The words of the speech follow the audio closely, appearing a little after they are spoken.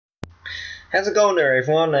How's it going there,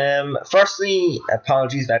 everyone? Firstly,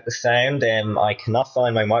 apologies about the sound. I cannot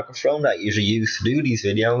find my microphone that I usually use to do these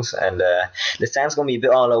videos, and the sound's going to be a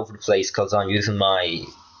bit all over the place because I'm using my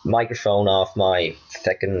microphone off my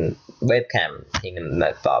second webcam thing and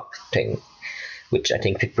that bob thing, which I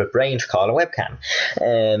think people with brains call a webcam.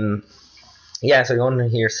 Yeah, so you're going to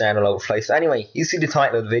hear sound all over the place. Anyway, you see the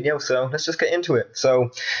title of the video, so let's just get into it.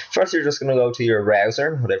 So, first you're just going to go to your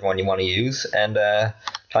browser, whatever one you want to use, and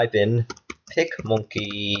type in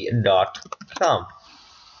picmonkey.com.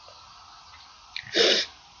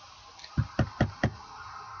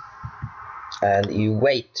 And you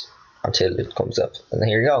wait until it comes up. And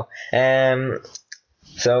here you go.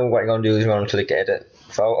 So what you're going to do is you're going to click edit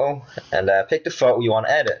photo and pick the photo you want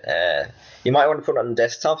to edit. You might want to put it on the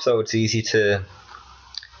desktop so it's easy to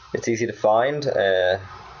find.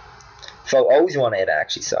 Photos you want to edit,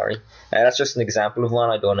 actually, sorry. That's just an example of one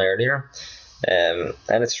I done earlier. And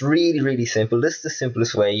it's really simple. This is the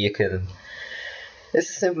simplest way you can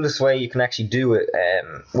actually do it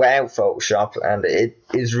without Photoshop, and it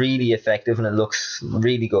is really effective and it looks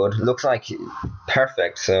really good. It looks like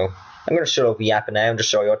perfect. So I'm going to shut up the app now and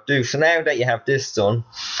just show you what to do. So now that you have this done,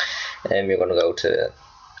 you're going to go to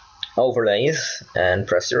overlays and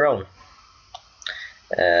press your own.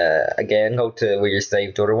 Again, go to where you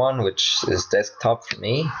saved the other one, which is desktop for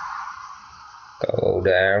me. Go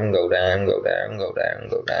down, and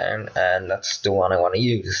that's the one I want to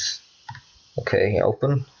use. Okay,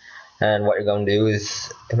 open. And what you're going to do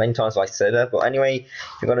is, many times I said that, but anyway,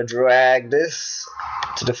 you're going to drag this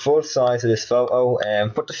to the full size of this photo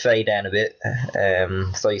and put the fade down a bit,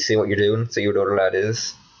 so you see what you're doing, see what the other lad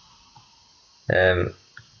is. And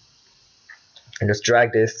just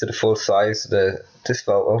drag this to the full size of this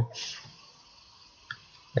photo.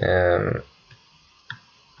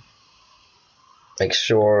 Make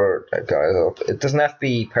sure that goes up. It doesn't have to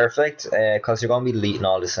be perfect because you're going to be deleting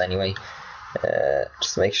all this anyway.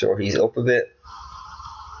 Just make sure he's up a bit.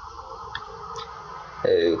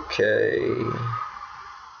 Okay.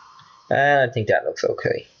 And I think that looks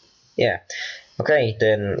okay. Yeah. Okay,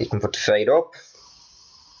 then you can put the fade up.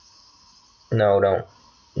 No, don't.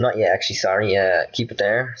 Not yet, actually, sorry. Keep it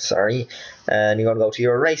there, sorry. And you're going to go to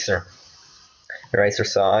your eraser. Eraser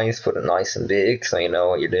size, put it nice and big so you know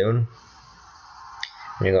what you're doing.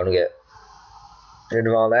 And you're going to get rid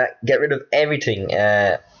of all that. Get rid of everything.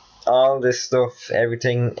 All this stuff,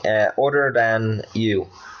 everything other than you,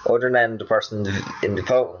 other than the person in the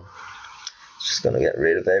photo. Just gonna get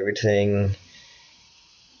rid of everything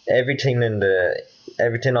on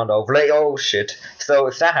the overlay. Oh shit! So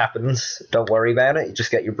if that happens, don't worry about it. You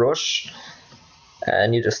just get your brush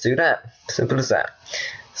and you just do that. Simple as that.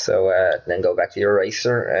 So then go back to your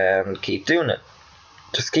eraser and keep doing it.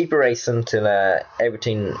 Just keep erasing till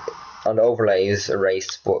everything on the overlay is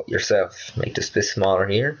erased but yourself. Make this bit smaller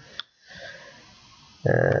here.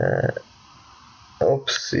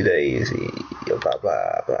 Oopsie daisy, blah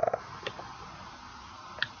blah blah.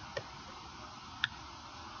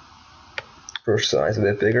 Brush size a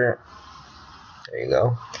bit bigger. There you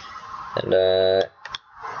go. And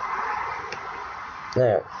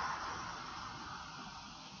now,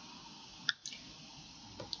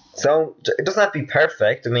 so it doesn't have to be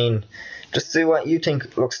perfect. I mean, just do what you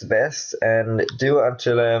think looks the best, and do it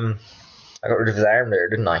until I got rid of his arm there,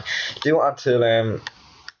 didn't I? Do it until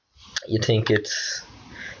you think it's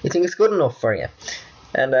good enough for you.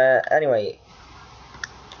 And anyway,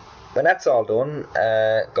 when that's all done,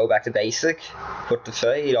 go back to basic, put the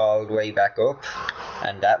fade all the way back up,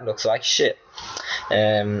 and that looks like shit.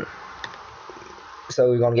 So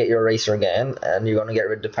you're going to get your eraser again, and you're going to get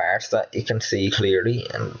rid of the parts that you can see clearly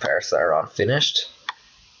and the parts that are unfinished.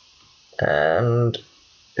 And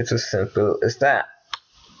it's as simple as that.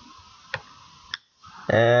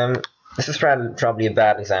 This is probably a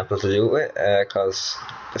bad example to do it with, because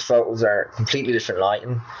the photos are completely different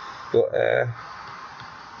lighting. But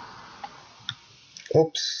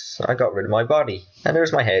oops, I got rid of my body, and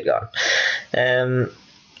there's my head gone.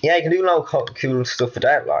 Yeah, you can do a lot of cool stuff with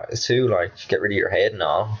that too, like get rid of your head and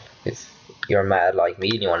all, if you're mad like me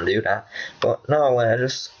and you want to do that. But no,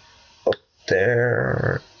 just up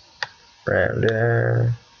there, around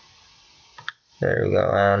there. There we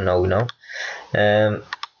go. No.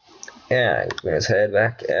 Yeah, bring his head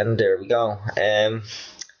back, and there we go.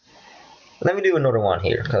 Let me do another one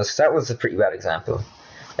here, because that was a pretty bad example.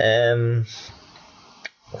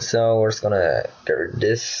 So we're just gonna get rid of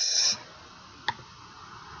this.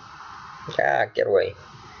 Yeah, get away.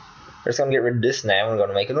 We're just gonna get rid of this now, and we're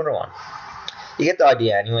gonna make another one. You get the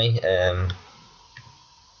idea anyway.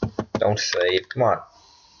 Don't save. Come on.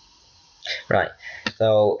 Right.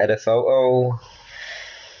 So edit photo.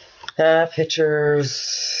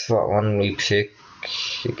 Pictures. What one we pick?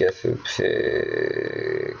 I guess we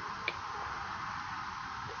pick.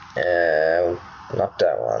 Not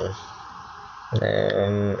that one.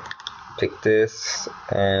 Pick this.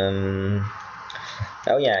 Oh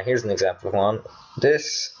yeah, here's an example of one.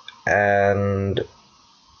 This and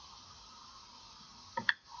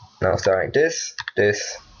no, sorry, this,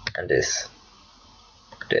 and this.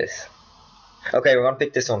 Okay, we're gonna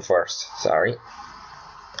pick this one first. Sorry.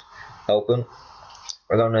 Open.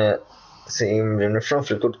 We're gonna see him in the front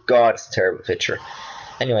flip. Good God, it's a terrible picture.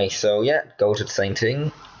 Anyway, so yeah, go to the same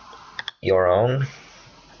thing. Your own.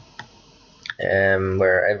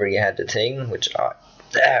 Wherever you had the thing, which I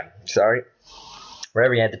sorry.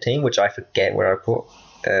 Wherever you had the thing, which I forget where I put.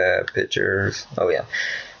 Pictures. Oh yeah.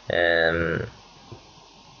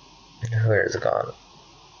 Where is it gone?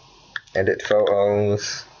 Edit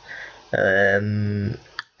photos. And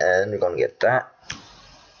we're gonna get that.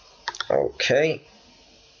 Okay.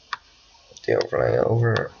 The overlay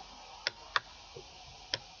over.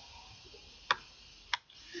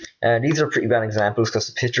 These are pretty bad examples because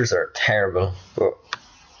the pictures are terrible, but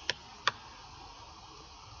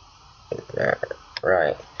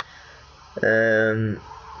right.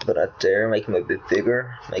 Put that there, make them a bit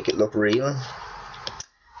bigger, make it look real.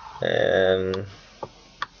 There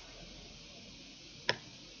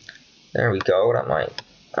we go. That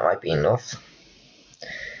might be enough.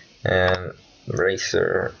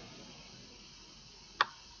 Eraser.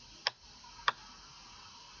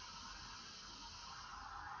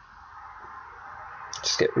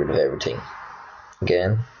 Just get rid of everything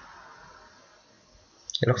again.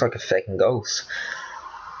 It looks like a fucking ghost.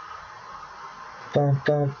 Bum,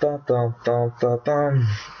 bum, bum, bum, bum, bum, bum.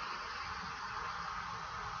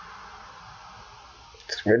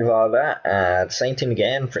 Get rid of all that. Same thing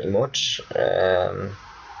again, pretty much.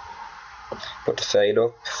 Put the fade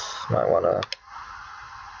up. Might wanna.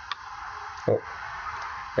 Oh,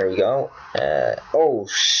 there we go. Oh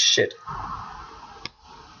shit.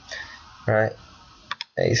 Right.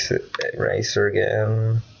 Eraser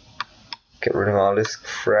again. Get rid of all this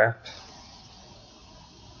crap.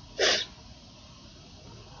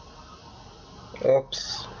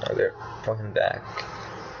 Oops. I'll get fucking back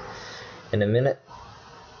in a minute.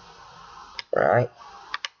 Right.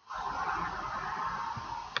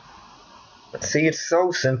 See, it's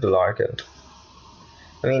so simple, Arcade.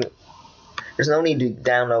 I mean, there's no need to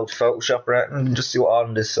download Photoshop or anything. You can just do it all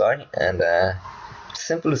on this site, and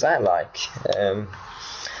simple as that. Like, I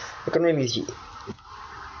couldn't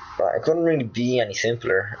really be any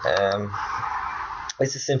simpler.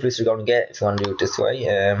 It's the simplest you're going to get if you want to do it this way.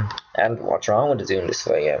 And what's wrong with it doing this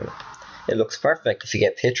way? It looks perfect if you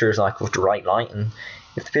get pictures like with the right lighting.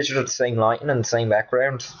 If the pictures are the same lighting and the same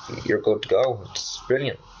background, you're good to go. It's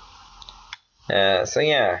brilliant. So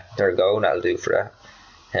yeah, there we go. That'll do for that.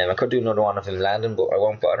 I could do another one of him landing, but I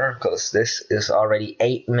won't bother because this is already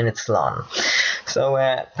 8 minutes long. So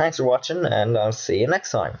thanks for watching, and I'll see you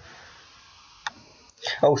next time.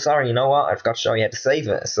 Oh, sorry, you know what? I forgot to show you how to save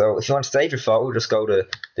it. So if you want to save your photo, just go to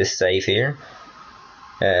this save here.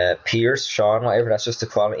 Pierce, Sean, whatever, that's just the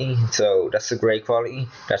quality. So that's the great quality.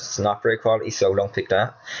 That's not great quality, so don't pick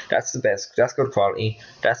that. That's the best. That's good quality.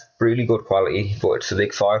 That's really good quality, but it's a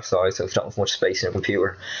big file size, so if you don't have much space in your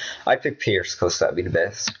computer. I'd pick Pierce because that'd be the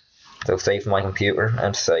best. So save my computer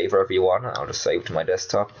and save wherever you want. I'll just save to my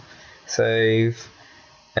desktop. Save.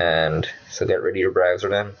 And so get rid of your browser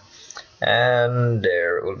then. And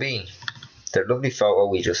there it will be. The lovely photo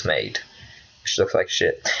we just made. Which looks like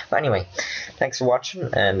shit. But anyway, thanks for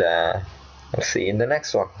watching, and I'll see you in the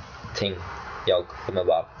next one. Ting, Yog,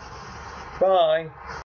 Bob. Bye.